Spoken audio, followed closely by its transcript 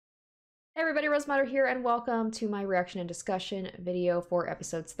Hey everybody, Rosemary here, and welcome to my reaction and discussion video for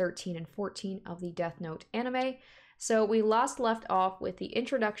episodes 13 and 14 of the Death Note anime. So we last left off with the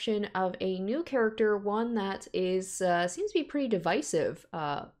introduction of a new character, one that is seems to be pretty divisive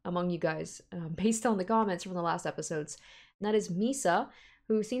among you guys, based on the comments from the last episodes. And that is Misa,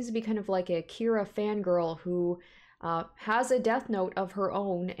 who seems to be kind of like a Kira fangirl who has a Death Note of her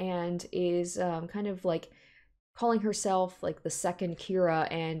own and is kind of like calling herself like the second Kira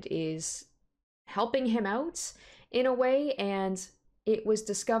and is helping him out in a way. And it was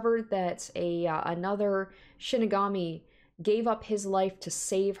discovered that another Shinigami gave up his life to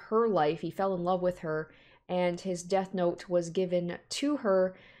save her life. He fell in love with her, and his death note was given to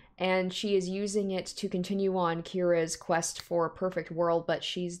her, and she is using it to continue on Kira's quest for a perfect world. But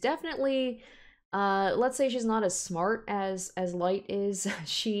she's definitely let's say she's not as smart as Light is.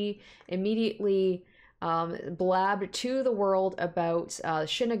 She immediately blabbed to the world about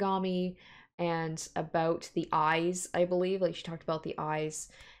Shinigami and about the eyes, I believe. Like, she talked about the eyes.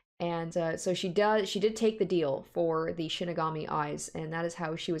 And so she did take the deal for the Shinigami eyes, and that is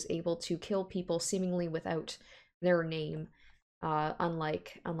how she was able to kill people seemingly without their name,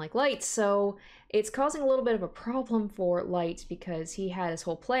 unlike Light. So it's causing a little bit of a problem for Light because he had his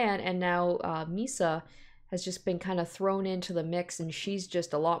whole plan, and now Misa has just been kind of thrown into the mix, and she's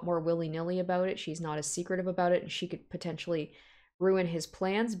just a lot more willy-nilly about it. She's not as secretive about it, and she could potentially ruin his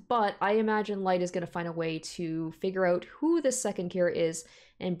plans. But I imagine Light is going to find a way to figure out who the second Kira is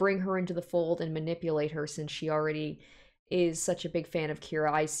and bring her into the fold and manipulate her, since she already is such a big fan of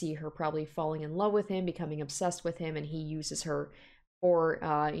Kira. I see her probably falling in love with him, becoming obsessed with him, and he uses her for,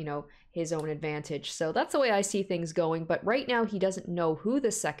 you know, his own advantage. So that's the way I see things going. But right now, he doesn't know who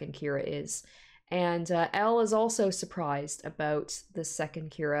the second Kira is. And L is also surprised about the second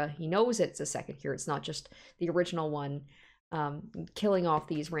Kira. He knows it's a second Kira. It's not just the original one killing off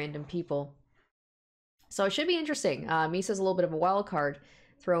these random people. So it should be interesting. Misa's a little bit of a wild card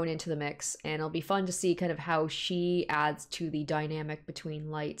thrown into the mix, and it'll be fun to see kind of how she adds to the dynamic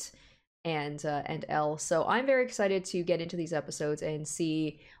between Light and L. So I'm very excited to get into these episodes and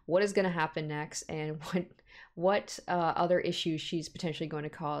see what is going to happen next, and what other issues she's potentially going to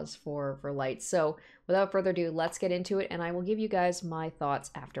cause for Light. So without further ado, let's get into it, and I will give you guys my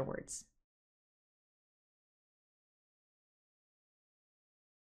thoughts afterwards.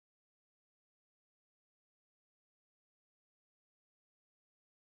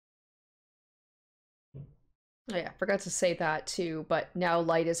 Oh yeah, forgot to say that too, but now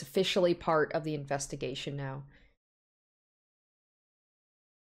Light is officially part of the investigation now.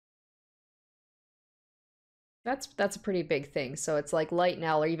 That's a pretty big thing. So it's like Light and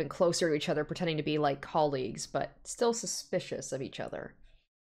L are even closer to each other, pretending to be like colleagues, but still suspicious of each other.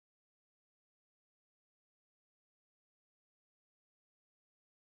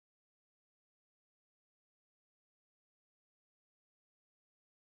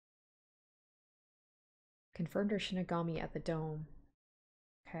 Confirmed her Shinigami at the dome.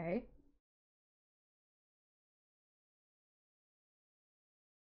 Okay.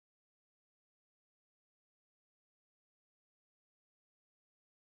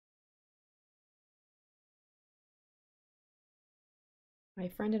 My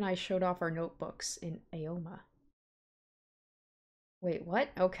friend and I showed off our notebooks in Aoma. Wait, what?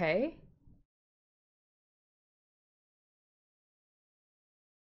 Okay.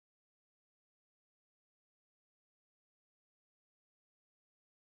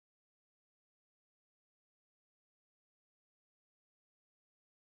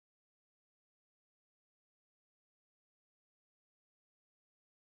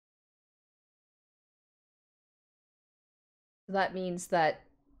 That means that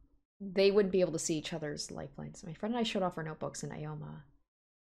they wouldn't be able to see each other's lifelines. My friend and I showed off our notebooks in Aoma.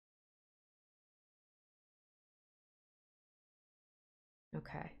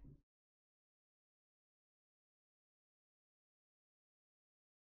 Okay.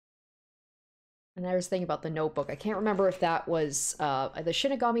 And there's the thing about the notebook. I can't remember if that was the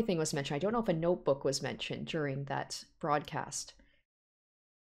Shinigami thing was mentioned. I don't know if a notebook was mentioned during that broadcast.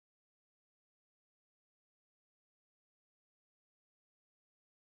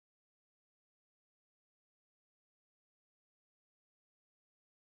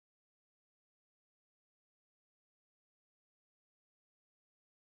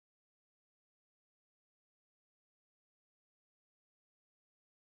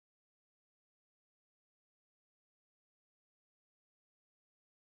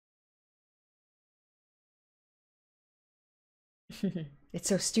 It's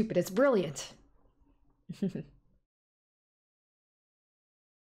so stupid. It's brilliant.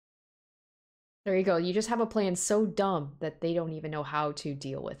 There you go. You just have a plan so dumb that they don't even know how to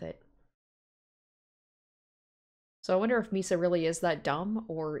deal with it. So I wonder if Misa really is that dumb,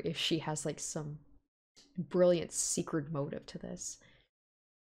 or if she has like some brilliant secret motive to this.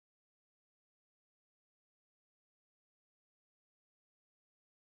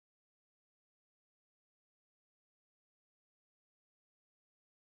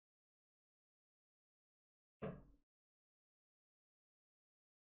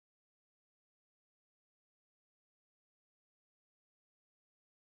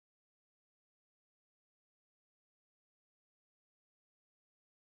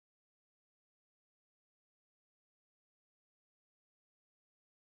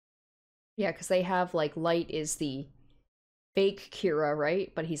 Yeah, because they have like Light is the fake Kira,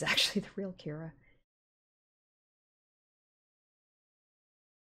 right? But he's actually the real Kira.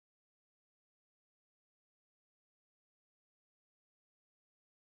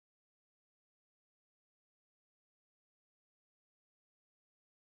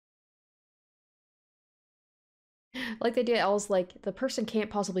 Like they did, I was like, the person can't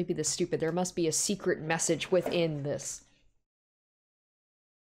possibly be this stupid. There must be a secret message within this.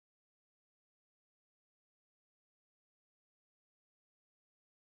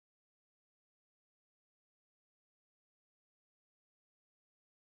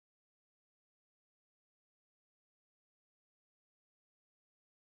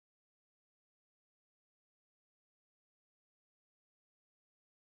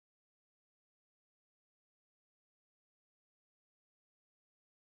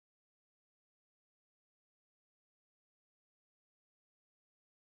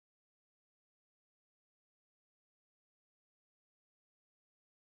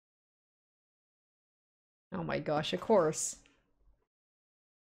 Oh my gosh, of course.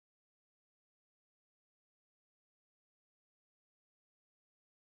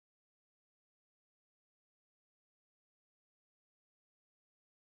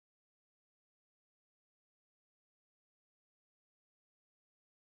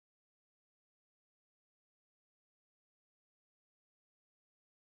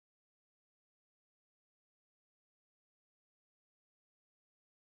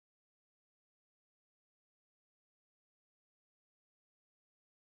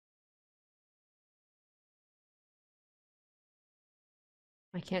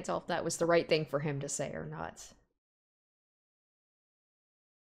 I can't tell if that was the right thing for him to say or not.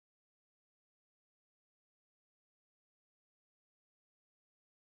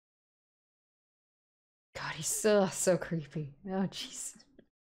 God, he's so creepy. Oh, jeez.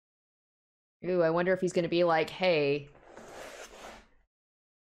 Ooh, I wonder if he's gonna be like, hey,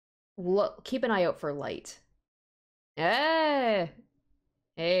 look, keep an eye out for Light. Eh,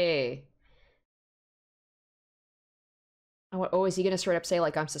 hey. Oh, is he gonna straight up say,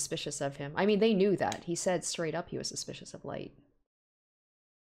 like, I'm suspicious of him? I mean, they knew that. He said straight up he was suspicious of Light.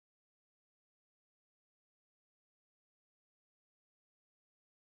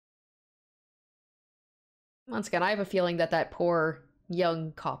 Once again, I have a feeling that that poor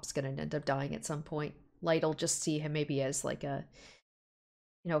young cop's gonna end up dying at some point. Light'll just see him maybe as, like, a,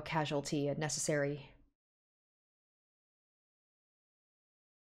 casualty, a necessary.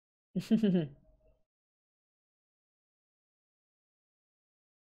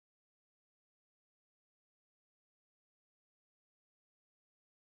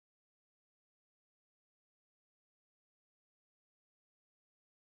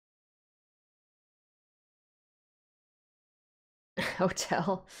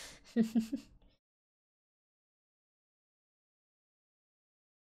 Hotel.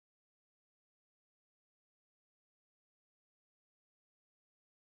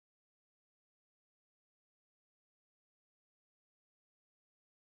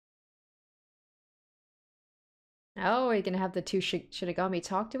 Oh, are you gonna have the two Shinigami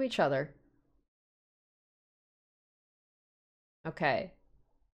talk to each other? Okay.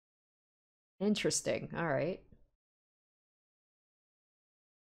 Interesting. Alright.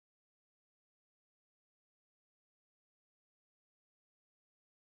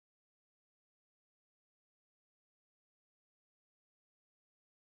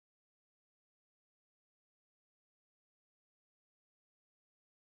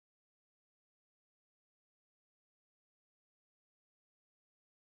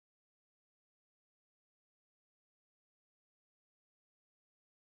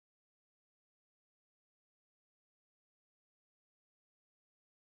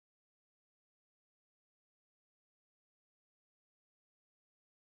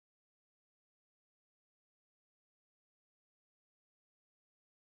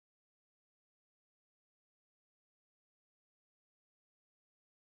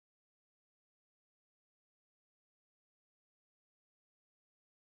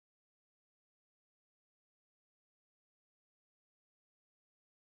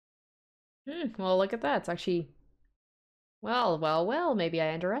 Well, look at that. It's actually... Well, maybe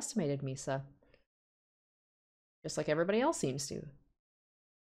I underestimated Misa. Just like everybody else seems to.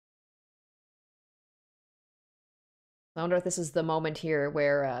 I wonder if this is the moment here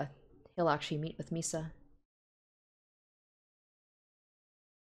where he'll actually meet with Misa.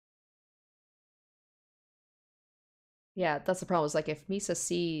 Yeah, that's the problem. Is like if Misa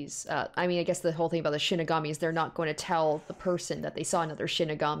sees, I mean, I guess the whole thing about the Shinigami is they're not going to tell the person that they saw another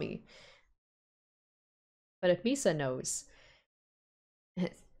Shinigami. But if Misa knows,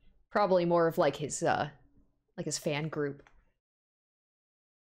 probably more of like his fan group.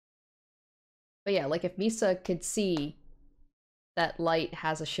 But yeah, like if Misa could see that Light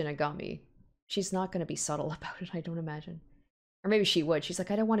has a Shinigami, she's not going to be subtle about it, I don't imagine. Or maybe she would. She's like,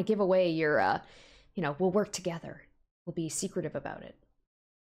 I don't want to give away your, we'll work together. We'll be secretive about it.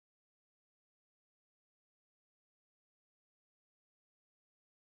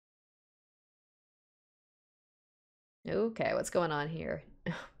 Okay, what's going on here?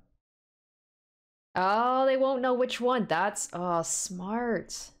 Oh, they won't know which one. That's, oh,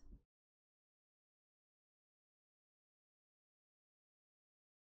 smart.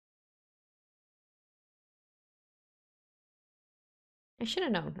 I should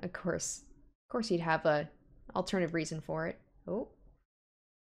have known, of course. Of course he'd have a alternative reason for it. Oh.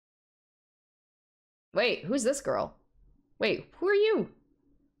 Wait, who's this girl? Wait, who are you?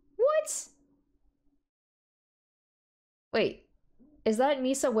 What? Wait, is that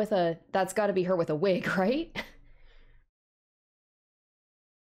Misa with a... That's gotta be her with a wig, right?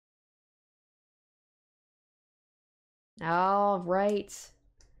 Oh, right.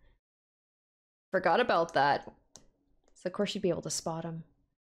 Forgot about that. So of course you'd be able to spot him.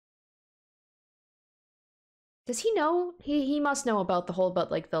 Does he know? He must know about the whole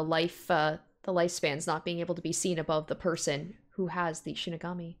about like the lifespans not being able to be seen above the person who has the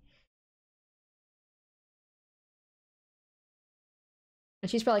Shinigami. And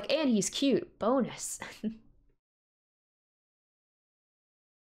she's probably like, and he's cute. Bonus.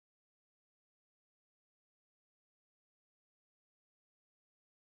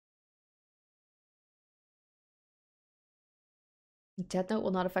 Death Note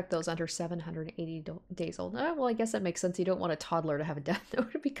will not affect those under 780 days old. Well, I guess that makes sense. You don't want a toddler to have a Death Note.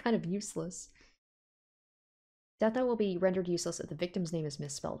 It would be kind of useless. Death Note will be rendered useless if the victim's name is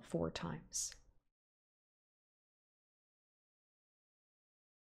misspelled 4 times.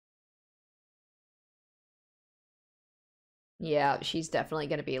 Yeah, she's definitely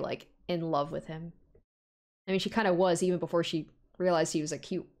going to be, like, in love with him. I mean, she kind of was even before she realized he was a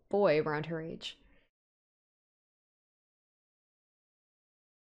cute boy around her age.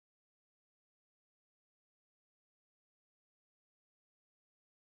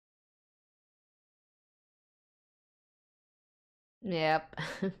 Yep.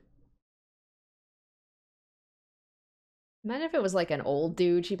 Imagine if it was, like, an old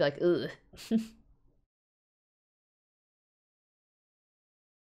dude. She'd be like, ugh.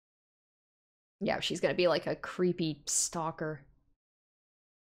 Yeah, she's going to be, like, a creepy stalker.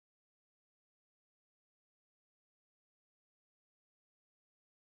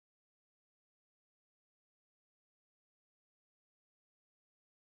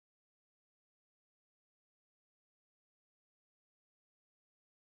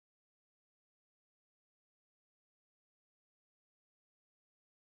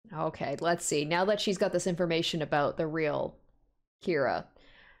 Okay, let's see. Now that she's got this information about the real Kira,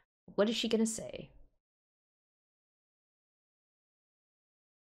 what is she gonna say?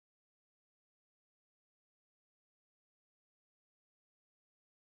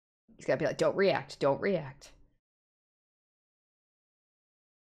 He's gotta be like, don't react, don't react.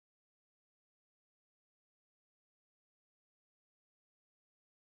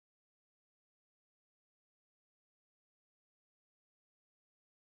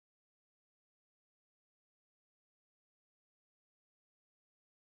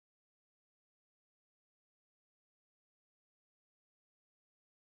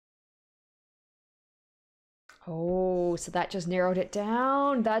 Oh, so that just narrowed it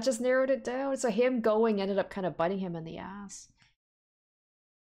down. That just narrowed it down. So him going ended up kind of biting him in the ass.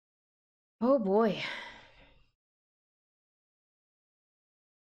 Oh boy.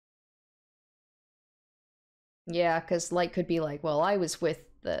 Yeah, because Light could be like, well, I was with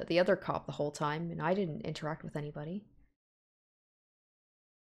the other cop the whole time, and I didn't interact with anybody.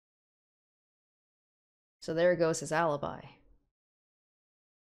 So there goes his alibi.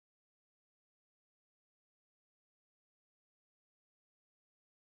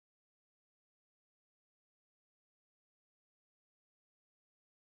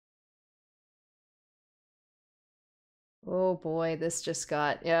 Oh boy, this just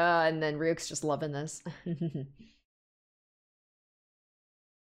got, yeah, and then Ryuk's just loving this.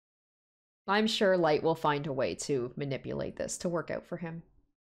 I'm sure Light will find a way to manipulate this to work out for him.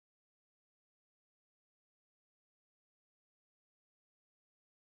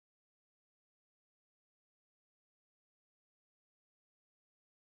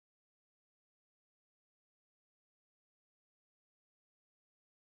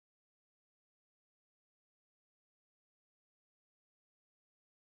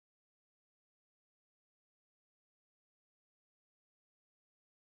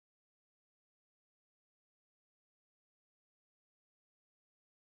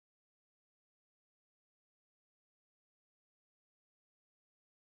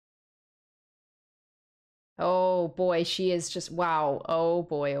 Oh boy, she is just, wow. Oh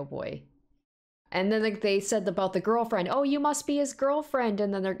boy, oh boy. And then like, they said about the girlfriend. Oh, you must be his girlfriend.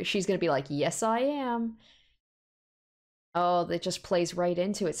 And then she's gonna be like, yes, I am. Oh, that just plays right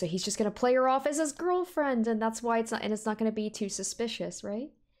into it. So he's just gonna play her off as his girlfriend, and that's why it's not gonna be too suspicious,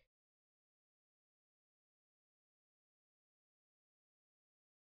 right?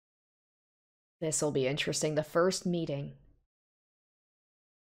 This will be interesting. The first meeting.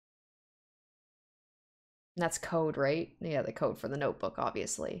 And that's code, right? Yeah, the code for the notebook,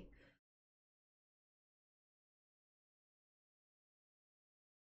 obviously.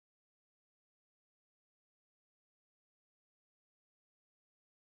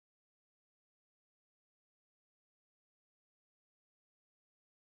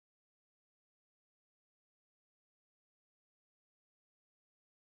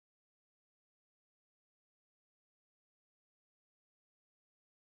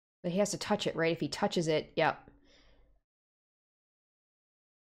 But he has to touch it, right? If he touches it, yep.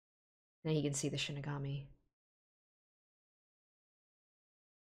 Then he can see the Shinigami.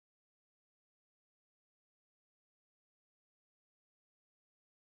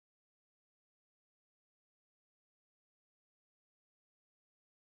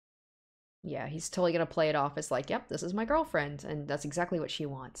 Yeah, he's totally gonna play it off as like, yep, this is my girlfriend, and that's exactly what she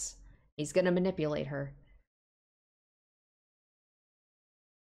wants. He's gonna manipulate her.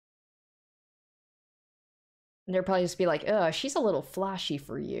 And they'll probably just be like, she's a little flashy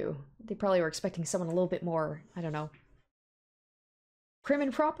for you. They probably were expecting someone a little bit more, I don't know, prim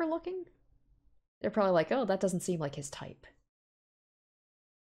and proper looking? They're probably like, oh, that doesn't seem like his type.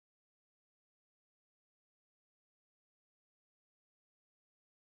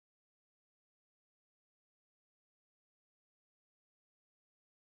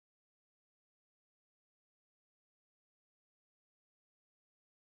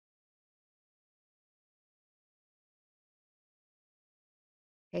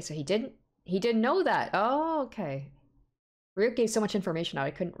 Okay, so he didn't know that. Oh, okay. Ryuk gave so much information out,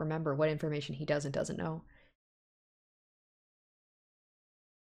 I couldn't remember what information he does and doesn't know.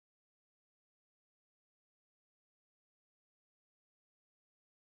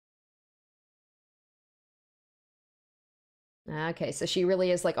 Okay, so she really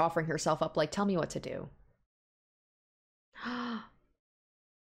is like offering herself up, like, tell me what to do.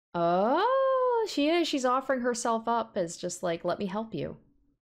 Oh, she is. She's offering herself up as just like, let me help you.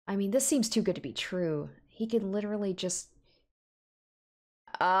 I mean, this seems too good to be true. He could literally just.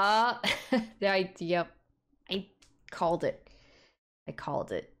 Uh, yep. I called it. I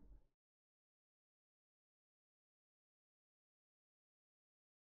called it.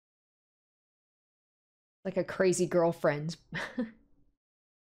 Like a crazy girlfriend.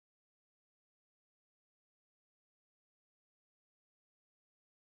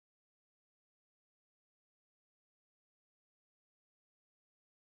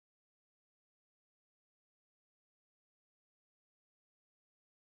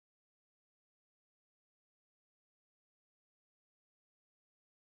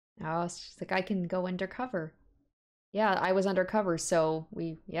 Oh, she's like, I can go undercover. Yeah, I was undercover, so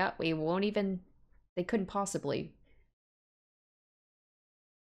we won't even, they couldn't possibly.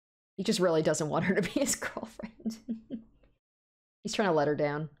 He just really doesn't want her to be his girlfriend. He's trying to let her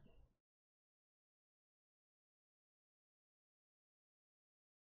down.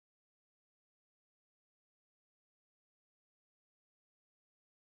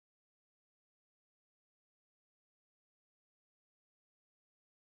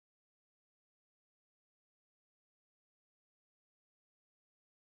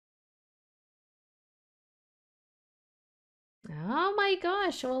 Oh my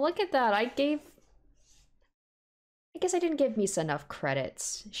gosh, well look at that. I guess I didn't give Misa enough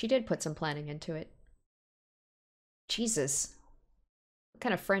credits. She did put some planning into it. Jesus, what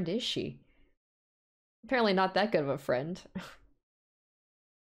kind of friend is she? Apparently not that good of a friend.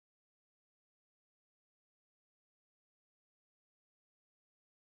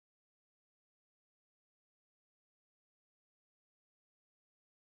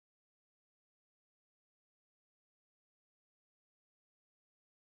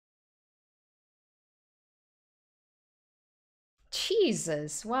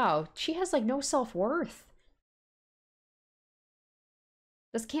 Jesus, wow. She has like no self-worth.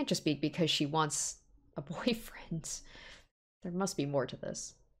 This can't just be because she wants a boyfriend. There must be more to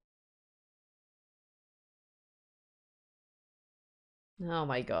this. Oh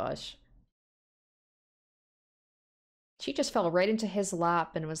my gosh. She just fell right into his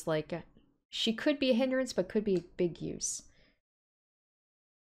lap and was like, she could be a hindrance, but could be big use.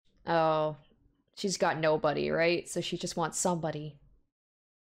 Oh, she's got nobody, right? So she just wants somebody.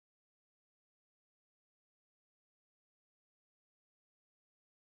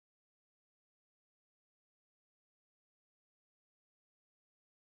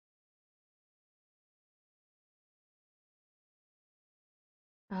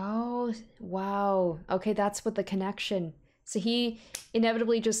 Oh, wow. Okay, that's what the connection. So he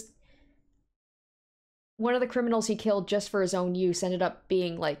inevitably just one of the criminals he killed just for his own use ended up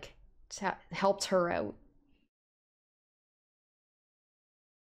being like helped her out.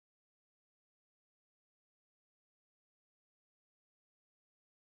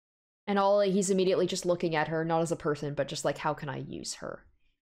 And all he's immediately just looking at her not as a person but just like how can I use her?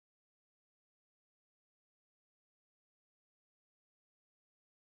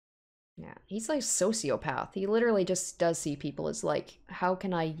 Yeah, he's like sociopath. He literally just does see people as like how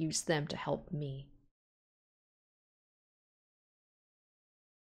can I use them to help me?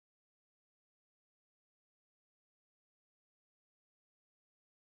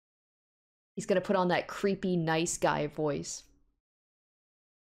 He's gonna put on that creepy nice guy voice.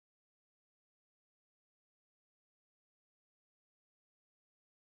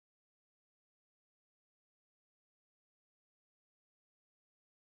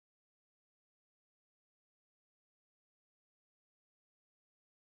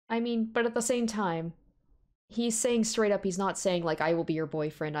 I mean, but at the same time, he's saying straight up he's not saying like I will be your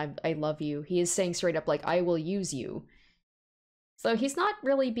boyfriend, I love you. He is saying straight up like I will use you. So he's not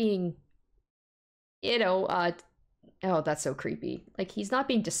really being, you know, oh, that's so creepy. Like he's not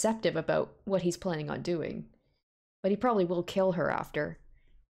being deceptive about what he's planning on doing. But he probably will kill her after.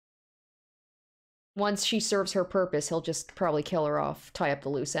 Once she serves her purpose, he'll just probably kill her off, tie up the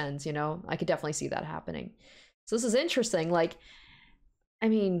loose ends, you know? I could definitely see that happening. So this is interesting. Like, I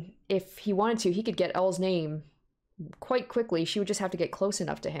mean, if he wanted to, he could get Elle's name quite quickly. She would just have to get close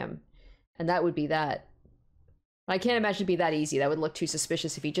enough to him. And that would be that. I can't imagine it'd be that easy. That would look too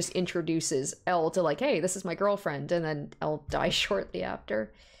suspicious if he just introduces Elle to like, hey, this is my girlfriend, and then Elle dies shortly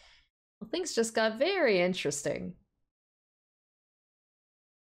after. Well, things just got very interesting.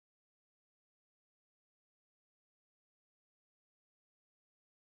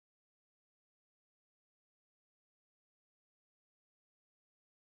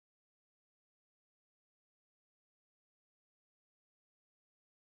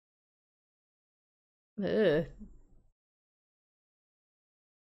 Ugh.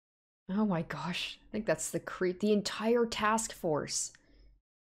 Oh my gosh. I think that's the entire task force.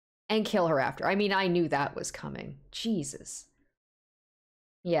 And kill her after. I mean, I knew that was coming. Jesus.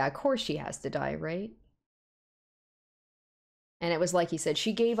 Yeah, of course she has to die, right? And it was like he said,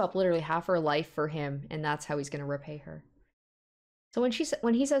 she gave up literally half her life for him, and that's how he's going to repay her. So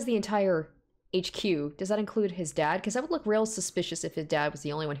when he says the entire HQ, does that include his dad? Because that would look real suspicious if his dad was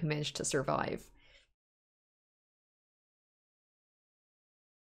the only one who managed to survive.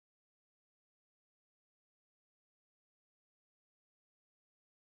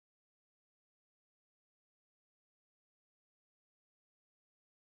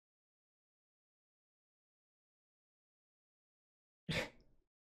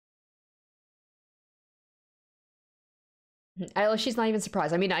 She's not even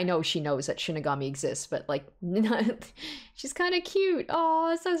surprised. I mean, I know she knows that Shinigami exists, but like, she's kind of cute.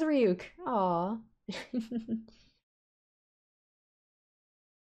 Oh, so is Ryuk. Aw.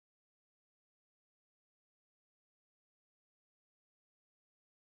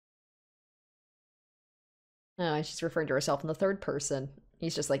 Oh, and she's referring to herself in the third person.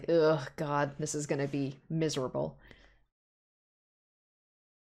 He's just like, ugh, God, this is gonna be miserable.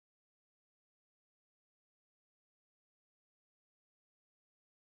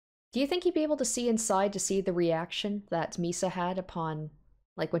 Do you think he'd be able to see inside to see the reaction that Misa had upon,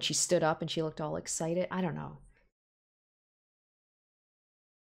 like, when she stood up and she looked all excited? I don't know.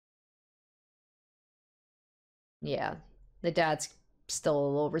 Yeah, the dad's still a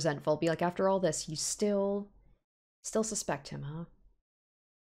little resentful. Be like, after all this, you still suspect him, huh?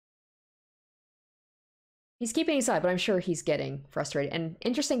 He's keeping aside, but I'm sure he's getting frustrated. And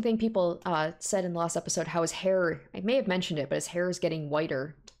interesting thing people said in the last episode, how his hair, I may have mentioned it, but his hair is getting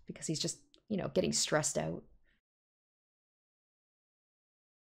whiter because he's just, getting stressed out.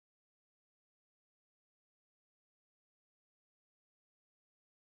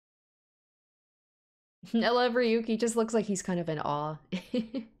 I love Ryuki. Just looks like he's kind of in awe.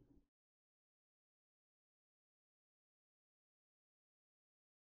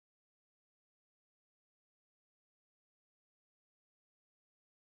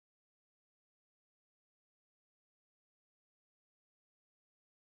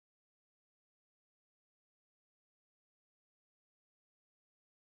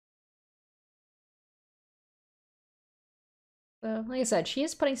 So, like I said, she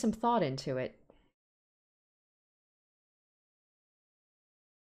is putting some thought into it.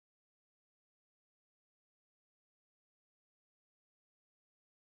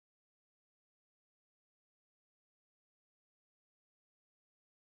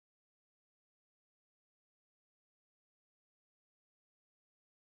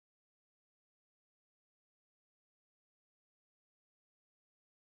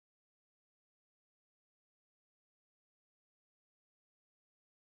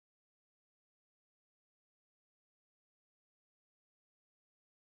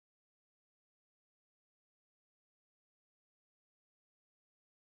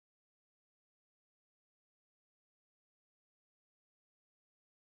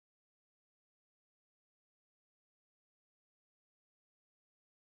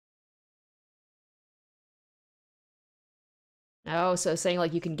 Oh, so saying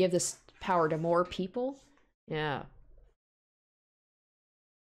like you can give this power to more people? Yeah.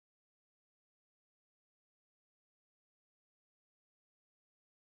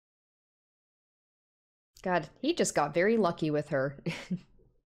 God, he just got very lucky with her.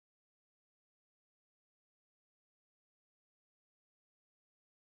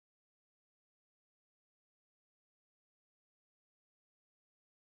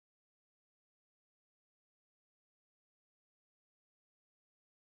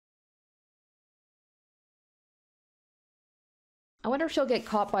 I wonder if she'll get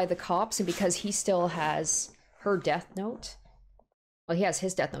caught by the cops, and because he still has her death note. Well, he has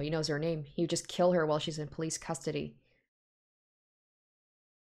his death note. He knows her name. He would just kill her while she's in police custody.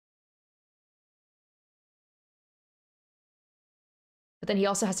 But then he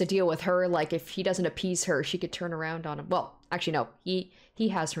also has to deal with her. Like if he doesn't appease her, she could turn around on him. Well, actually, no. He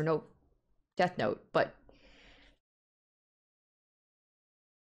has her note, death note. But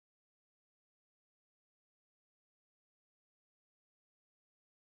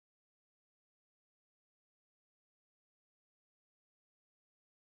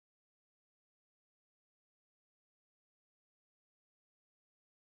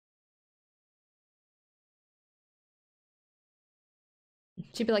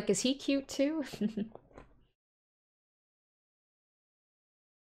she'd be like, "Is he cute too?"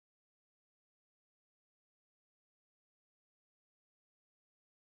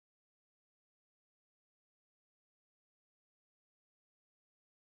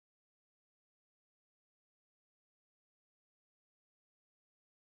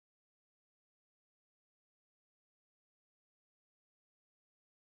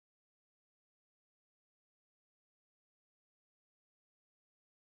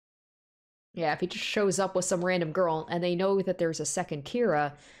 Yeah, if he just shows up with some random girl and they know that there's a second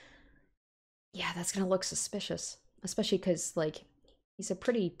Kira, yeah, that's gonna look suspicious. Especially because, like, he's a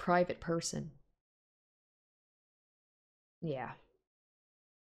pretty private person. Yeah.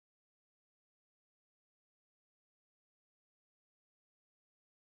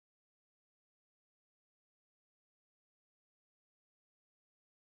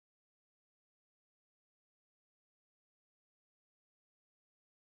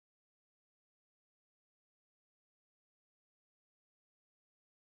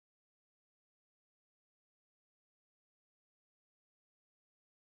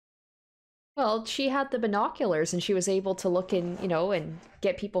 Well, she had the binoculars and she was able to look in, and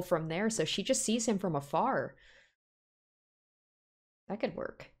get people from there, so she just sees him from afar. That could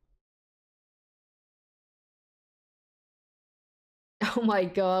work. Oh my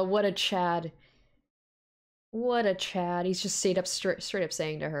god, what a Chad. What a Chad. He's just straight up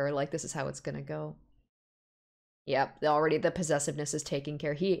saying to her, like, this is how it's gonna go. Yep, already the possessiveness is taken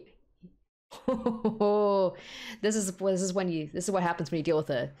care. Oh, this is what happens when you deal with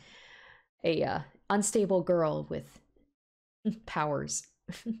a unstable girl with powers.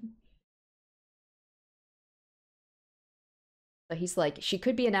 But he's like, she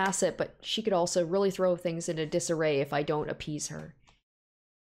could be an asset, but she could also really throw things into disarray if I don't appease her.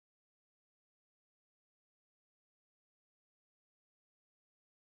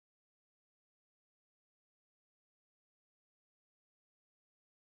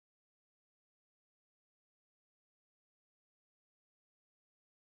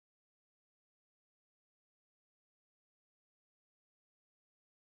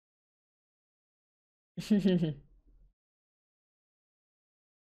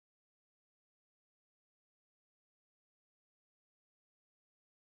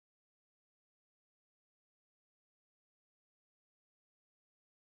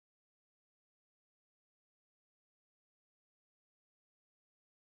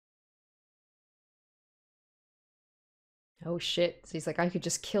 Oh shit. So he's like, I could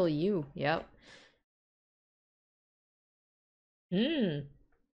just kill you. Yep. Hmm.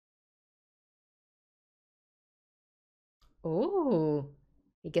 Ooh.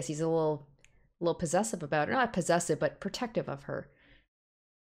 I guess he's a little possessive about her. Not possessive, but protective of her.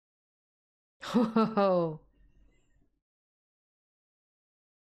 Oh.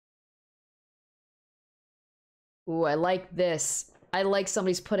 Ooh, I like this. I like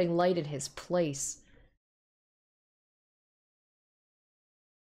somebody's putting light in his place.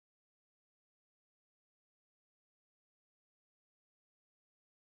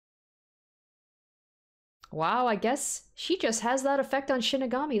 Wow, I guess she just has that effect on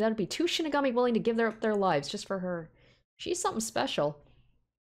Shinigami. That'd be two Shinigami willing to give their lives just for her. She's something special.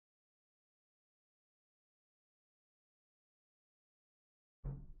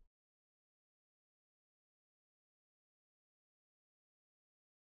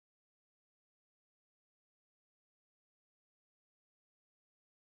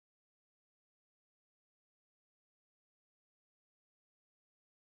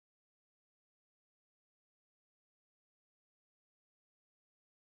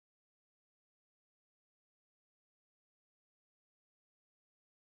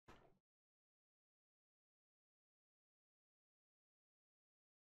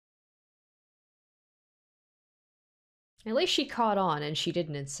 At least she caught on and she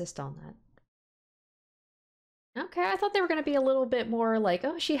didn't insist on that. Okay, I thought they were going to be a little bit more like,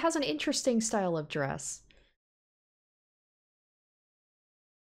 oh, she has an interesting style of dress.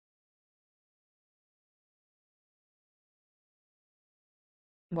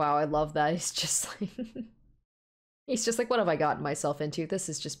 Wow, I love that. He's just like he's just like, what have I gotten myself into? This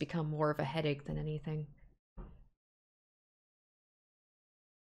has just become more of a headache than anything.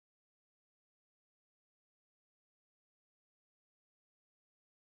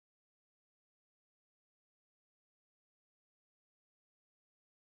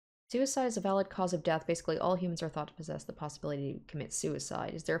 Suicide is a valid cause of death. Basically, all humans are thought to possess the possibility to commit suicide.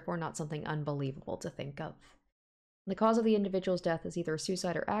 It is therefore not something unbelievable to think of. The cause of the individual's death is either a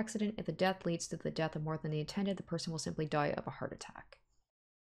suicide or accident. If the death leads to the death of more than the intended, the person will simply die of a heart attack.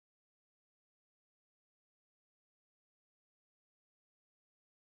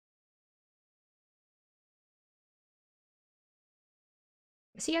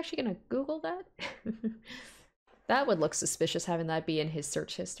 Is he actually going to Google that? That would look suspicious having that be in his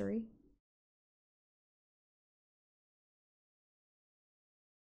search history.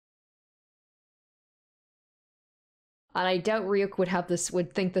 And I doubt Ryuk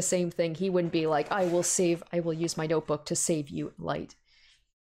would think the same thing. He wouldn't be like, I will use my notebook to save you, Light.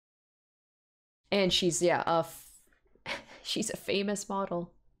 And she's, yeah, she's a famous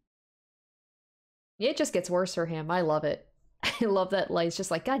model. It just gets worse for him. I love it. I love that Light's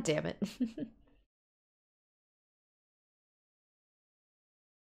just like, God damn it.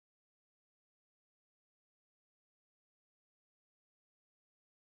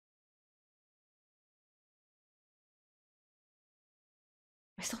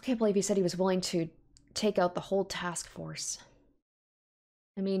 I still can't believe he said he was willing to take out the whole task force.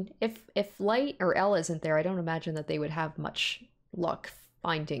 I mean, if Light or L isn't there, I don't imagine that they would have much luck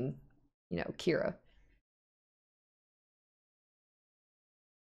finding, Kira.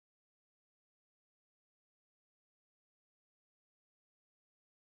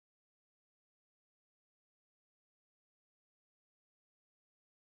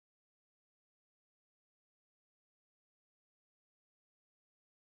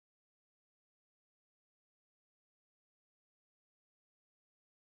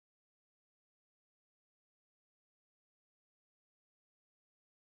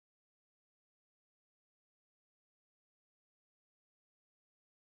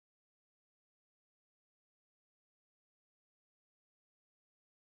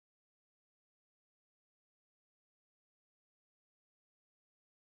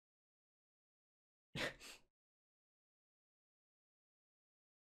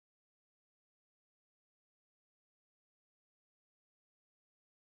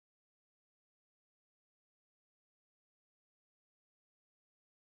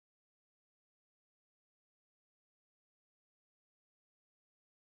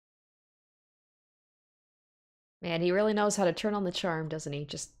 Man, he really knows how to turn on the charm, doesn't he?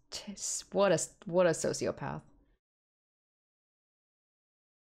 Just what a sociopath.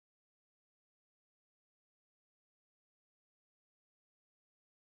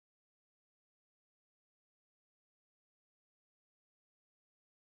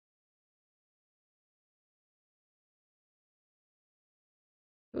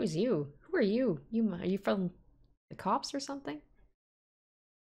 Who is you? Who are you? Are you from the cops or something?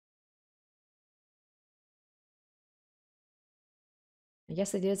 I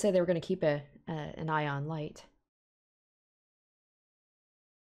guess they did say they were going to keep an eye on Light.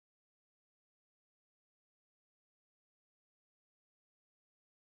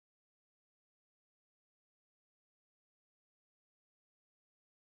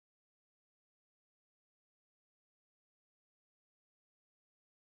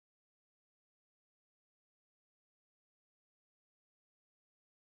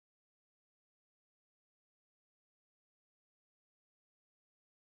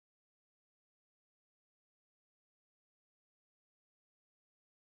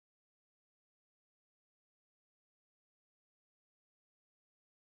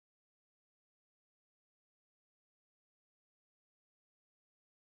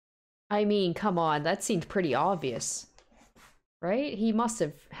 I mean, come on, that seemed pretty obvious, right? He must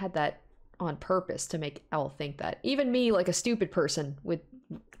have had that on purpose to make Elle think that. Even me, like a stupid person, would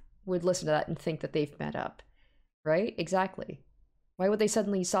listen to that and think that they've met up, right? Exactly. Why would they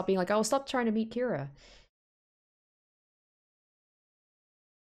suddenly stop being like, "Oh, stop trying to meet Kira"?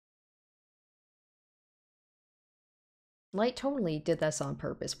 Light totally did this on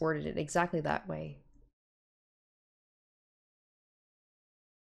purpose, worded it exactly that way.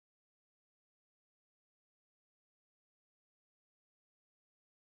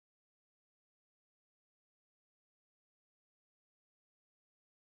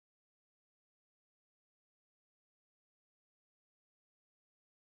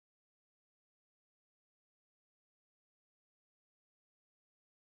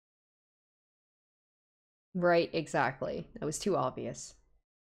 Right, exactly. That was too obvious.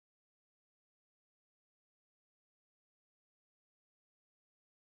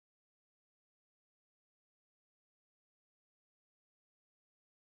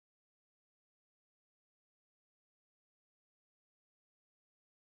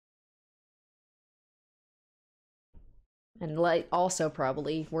 And Light also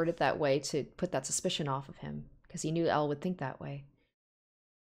probably worded that way to put that suspicion off of him, because he knew Elle would think that way.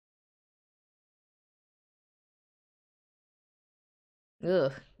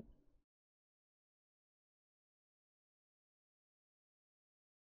 Ugh.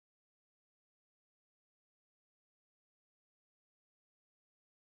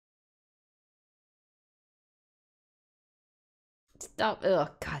 Stop. Ugh,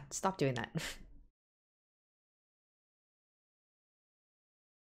 God, stop doing that.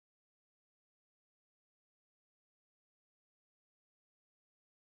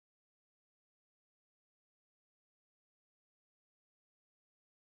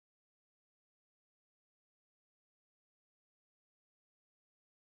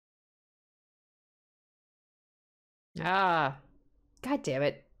 Ah, God damn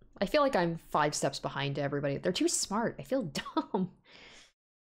it. I feel like I'm 5 steps behind everybody. They're too smart. I feel dumb.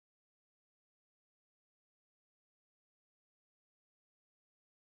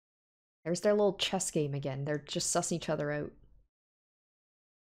 There's their little chess game again. They're just sussing each other out.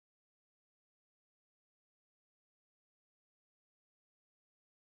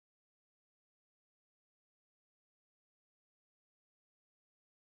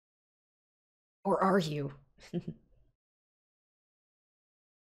 Or are you?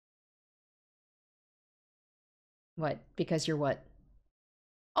 What? Because you're what?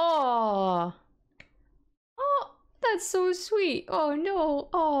 Oh, oh, that's so sweet. Oh no.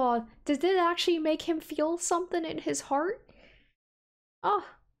 Oh, did it actually make him feel something in his heart? Oh,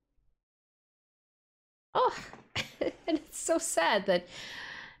 oh. And it's so sad that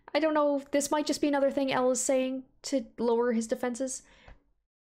I don't know. This might just be another thing Elle is saying to lower his defenses.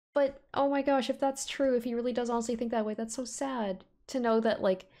 But oh my gosh, if that's true, if he really does honestly think that way, that's so sad to know that,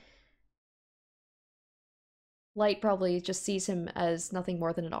 like, Light probably just sees him as nothing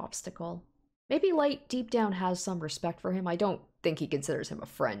more than an obstacle. Maybe Light deep down has some respect for him. I don't think he considers him a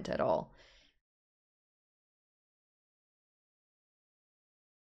friend at all.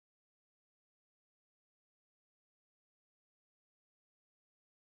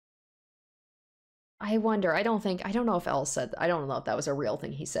 I wonder. I don't know if Elle said, I don't know if that was a real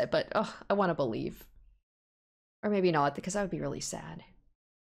thing he said, but ugh, I want to believe. Or maybe not, because that would be really sad.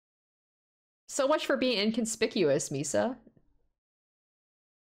 So much for being inconspicuous, Misa.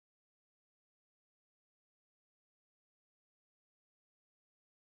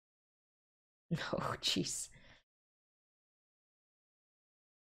 Oh, jeez.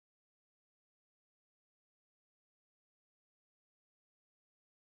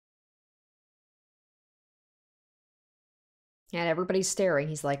 And everybody's staring.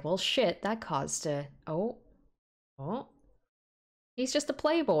 He's like, well, shit, that caused a. Oh, oh. He's just a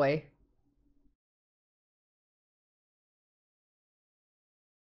playboy.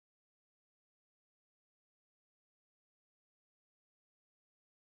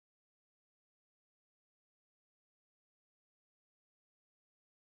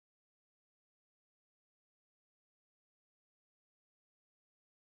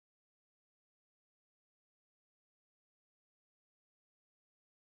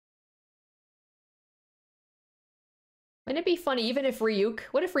 Wouldn't it be funny even if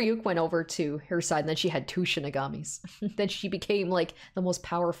what if Ryuk went over to her side and then she had two Shinagamis? Then she became like the most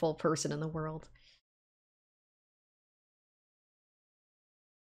powerful person in the world.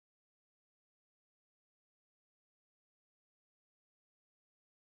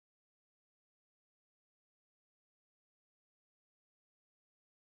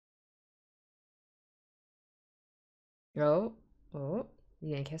 Oh, oh,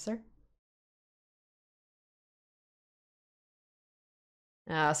 you gonna kiss her?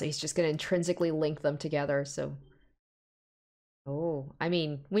 Ah, so he's just gonna intrinsically link them together, so. Oh, I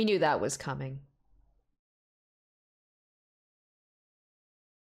mean, we knew that was coming.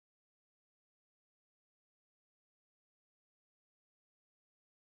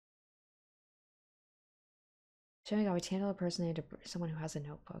 Shinigami Tandela impersonated someone who has a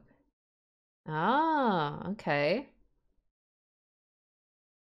notebook. Ah, okay.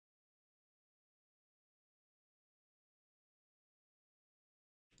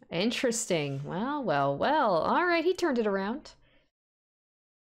 Interesting. Well, well, well. All right, he turned it around.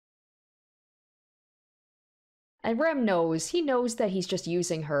 And Rem knows. He knows that he's just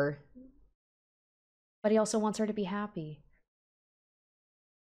using her. But he also wants her to be happy.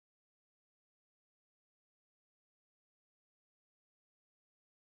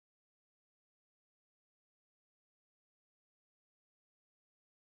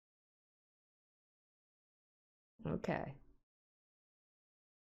 Okay.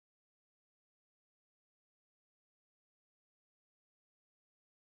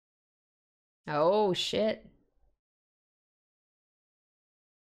 Oh, shit.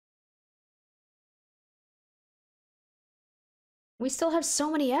 We still have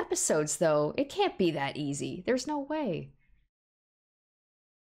so many episodes, though. It can't be that easy. There's no way.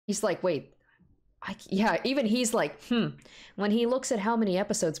 He's like, wait. Yeah, even he's like, When he looks at how many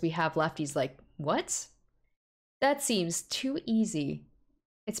episodes we have left, he's like, what? That seems too easy.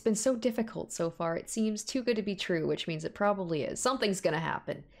 It's been so difficult so far. It seems too good to be true, which means it probably is. Something's gonna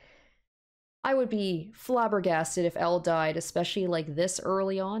happen. I would be flabbergasted if Elle died, especially like this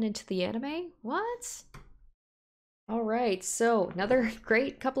early on into the anime. What? All right, so another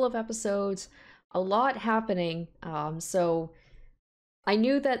great couple of episodes, a lot happening. So I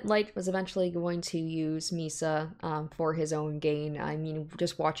knew that Light was eventually going to use Misa for his own gain. I mean,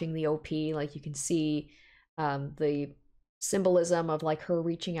 just watching the OP, like you can see the symbolism of like her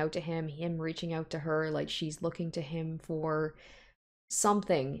reaching out to him reaching out to her, like she's looking to him for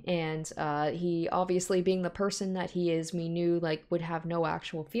something. And he obviously, being the person that he is, we knew like would have no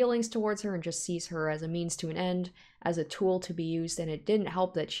actual feelings towards her and just sees her as a means to an end, as a tool to be used. And it didn't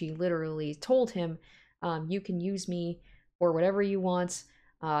help that she literally told him, you can use me or whatever you want.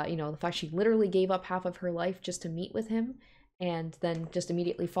 The fact she literally gave up half of her life just to meet with him and then just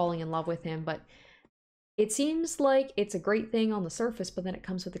immediately falling in love with him. But it seems like it's a great thing on the surface, but then it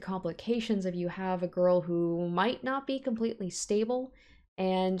comes with the complications of you have a girl who might not be completely stable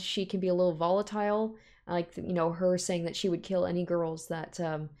and she can be a little volatile. Like, her saying that she would kill any girls that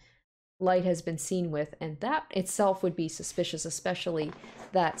Light has been seen with, and that itself would be suspicious, especially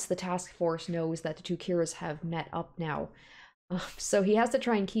that the task force knows that the two Kiras have met up now. So he has to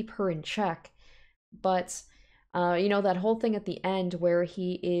try and keep her in check. But, that whole thing at the end where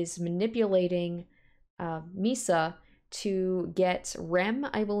he is manipulating Misa to get Rem,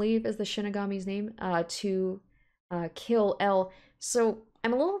 I believe is the Shinigami's name, to kill L. So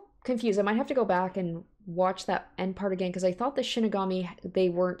I'm a little confused. I might have to go back and watch that end part again because I thought the Shinigami, they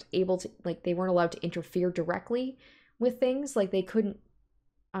weren't able to, like, they weren't allowed to interfere directly with things. Like, they couldn't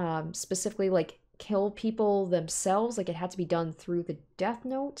specifically, like, kill people themselves. Like, it had to be done through the Death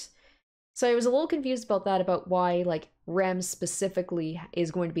Note. So I was a little confused about that, about why, like, Rem specifically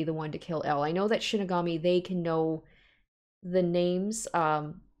is going to be the one to kill L. I know that Shinigami, they can know the names,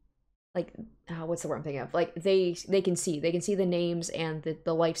 like, what's the word I'm thinking of? Like, they can see the names and the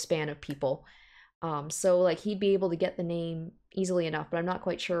lifespan of people. So, like, he'd be able to get the name easily enough, but I'm not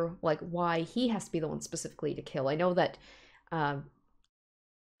quite sure, like, why he has to be the one specifically to kill. I know that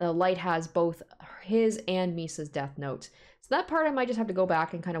the Light has both his and Misa's Death Note. So that part I might just have to go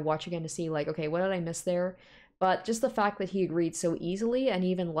back and kind of watch again to see, like, okay, what did I miss there? But just the fact that he agreed so easily, and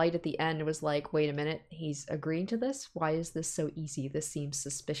even Light at the end was like, wait a minute, he's agreeing to this? Why is this so easy? This seems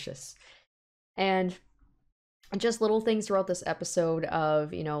suspicious. And just little things throughout this episode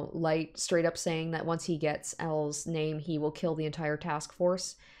of, you know, Light straight up saying that once he gets L's name, he will kill the entire task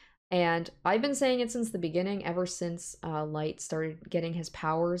force. And I've been saying it since the beginning, ever since Light started getting his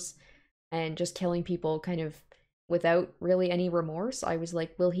powers and just killing people kind of without really any remorse. I was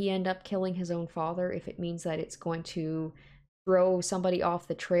like, will he end up killing his own father if it means that it's going to throw somebody off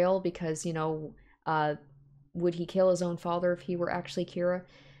the trail? Because, you know, would he kill his own father if he were actually Kira?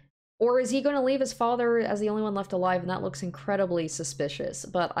 Or is he going to leave his father as the only one left alive? And that looks incredibly suspicious.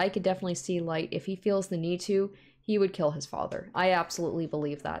 But I could definitely see Light, if he feels the need to, he would kill his father. I absolutely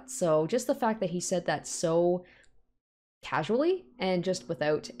believe that. So just the fact that he said that so casually and just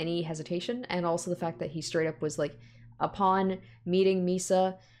without any hesitation, and also the fact that he straight up was like, upon meeting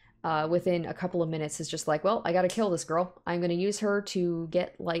Misa, within a couple of minutes, is just like, well, I gotta kill this girl. I'm gonna use her to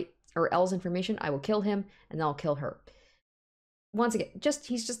get Light or L's information. I will kill him, and then I'll kill her. Once again,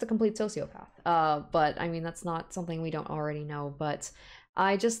 he's just a complete sociopath. But I mean, that's not something we don't already know. But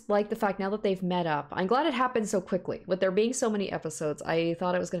I just like the fact now that they've met up. I'm glad it happened so quickly. With there being so many episodes, I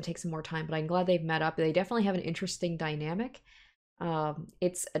thought it was going to take some more time, but I'm glad they've met up. They definitely have an interesting dynamic.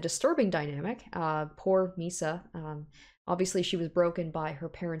 It's a disturbing dynamic. Poor Misa. Obviously, she was broken by her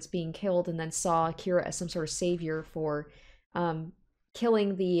parents being killed, and then saw Kira as some sort of savior for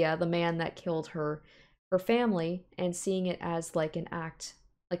killing the man that killed her family, and seeing it as like an act,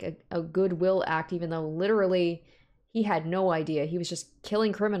 like a goodwill act, even though literally he had no idea. He was just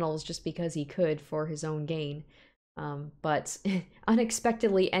killing criminals just because he could for his own gain. But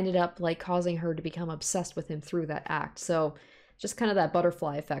unexpectedly ended up like causing her to become obsessed with him through that act. So just kind of that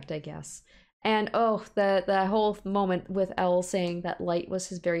butterfly effect, I guess. And oh, the whole moment with L saying that Light was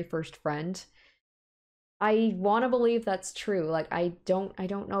his very first friend. I want to believe that's true. Like I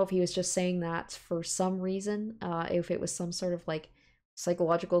don't know if he was just saying that for some reason, if it was some sort of like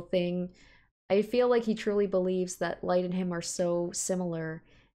psychological thing. I feel like he truly believes that Light and him are so similar,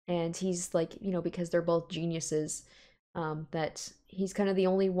 and he's like, you know, because they're both geniuses, that he's kind of the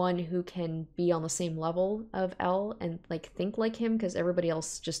only one who can be on the same level of L and like think like him, because everybody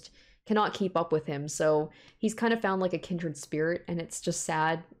else just cannot keep up with him. So he's kind of found like a kindred spirit, and it's just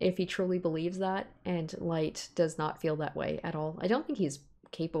sad if he truly believes that, and Light does not feel that way at all. I don't think he's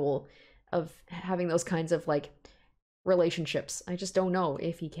capable of having those kinds of like relationships. I just don't know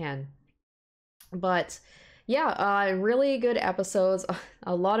if he can. But yeah, really good episodes.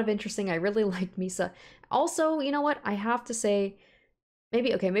 A lot of interesting. I really like Misa. Also, you know what? I have to say,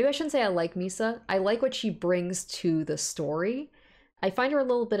 maybe I shouldn't say I like Misa. I like what she brings to the story. I find her a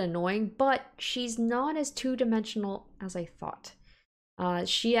little bit annoying, but she's not as two-dimensional as I thought.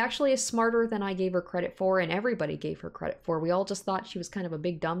 She actually is smarter than I gave her credit for, and everybody gave her credit for. We all just thought she was kind of a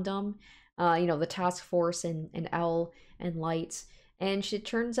big dum-dum. You know, the task force and L and Light. And it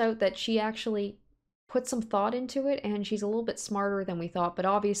turns out that she actually put some thought into it, and she's a little bit smarter than we thought, but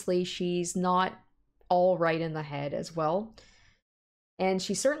obviously she's not all right in the head as well. And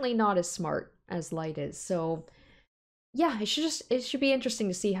she's certainly not as smart as Light is. So yeah, it should be interesting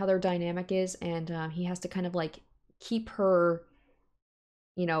to see how their dynamic is, and he has to kind of like keep her,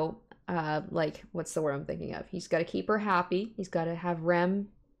 you know, like, what's the word I'm thinking of? He's got to keep her happy. He's got to have Rem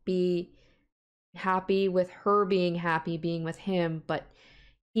be happy with her being happy being with him, but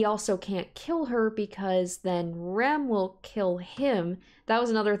he also can't kill her because then Rem will kill him. That was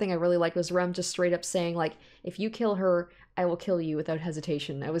another thing I really liked, was Rem just straight up saying, like, if you kill her, I will kill you without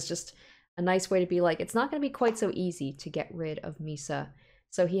hesitation. That was just a nice way to be like, it's not going to be quite so easy to get rid of Misa.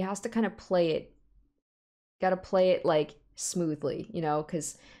 So he has to kind of play it, gotta play it like smoothly, you know,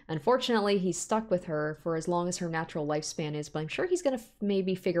 because unfortunately he's stuck with her for as long as her natural lifespan is, but I'm sure he's going to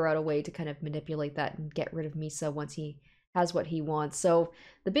maybe figure out a way to kind of manipulate that and get rid of Misa once he has what he wants. So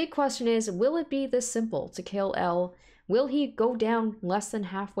the big question is, will it be this simple to kill L? Will he go down less than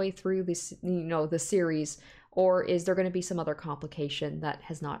halfway through this, you know, the series, or is there going to be some other complication that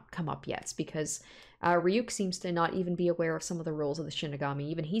has not come up yet? Because Ryuk seems to not even be aware of some of the rules of the Shinigami.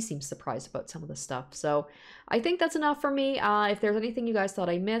 Even he seems surprised about some of the stuff. So I think that's enough for me. If there's anything you guys thought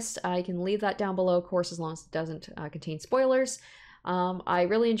I missed, I can leave that down below, of course, as long as it doesn't contain spoilers. I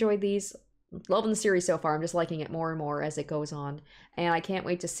really enjoyed these. Loving the series so far. I'm just liking it more and more as it goes on. And I can't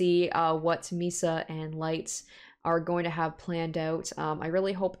wait to see what Misa and Light are going to have planned out. I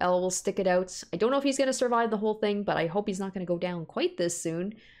really hope L will stick it out. I don't know if he's going to survive the whole thing, but I hope he's not going to go down quite this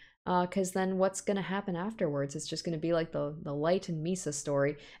soon. Because then what's going to happen afterwards? It's just going to be like the Light and Misa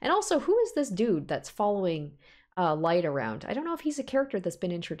story. And also, who is this dude that's following Light around. I don't know if he's a character that's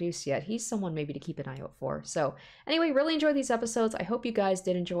been introduced yet. He's someone maybe to keep an eye out for. So anyway, really enjoyed these episodes. I hope you guys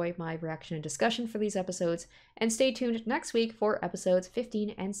did enjoy my reaction and discussion for these episodes. And stay tuned next week for episodes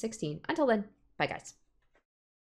 15 and 16. Until then, bye guys.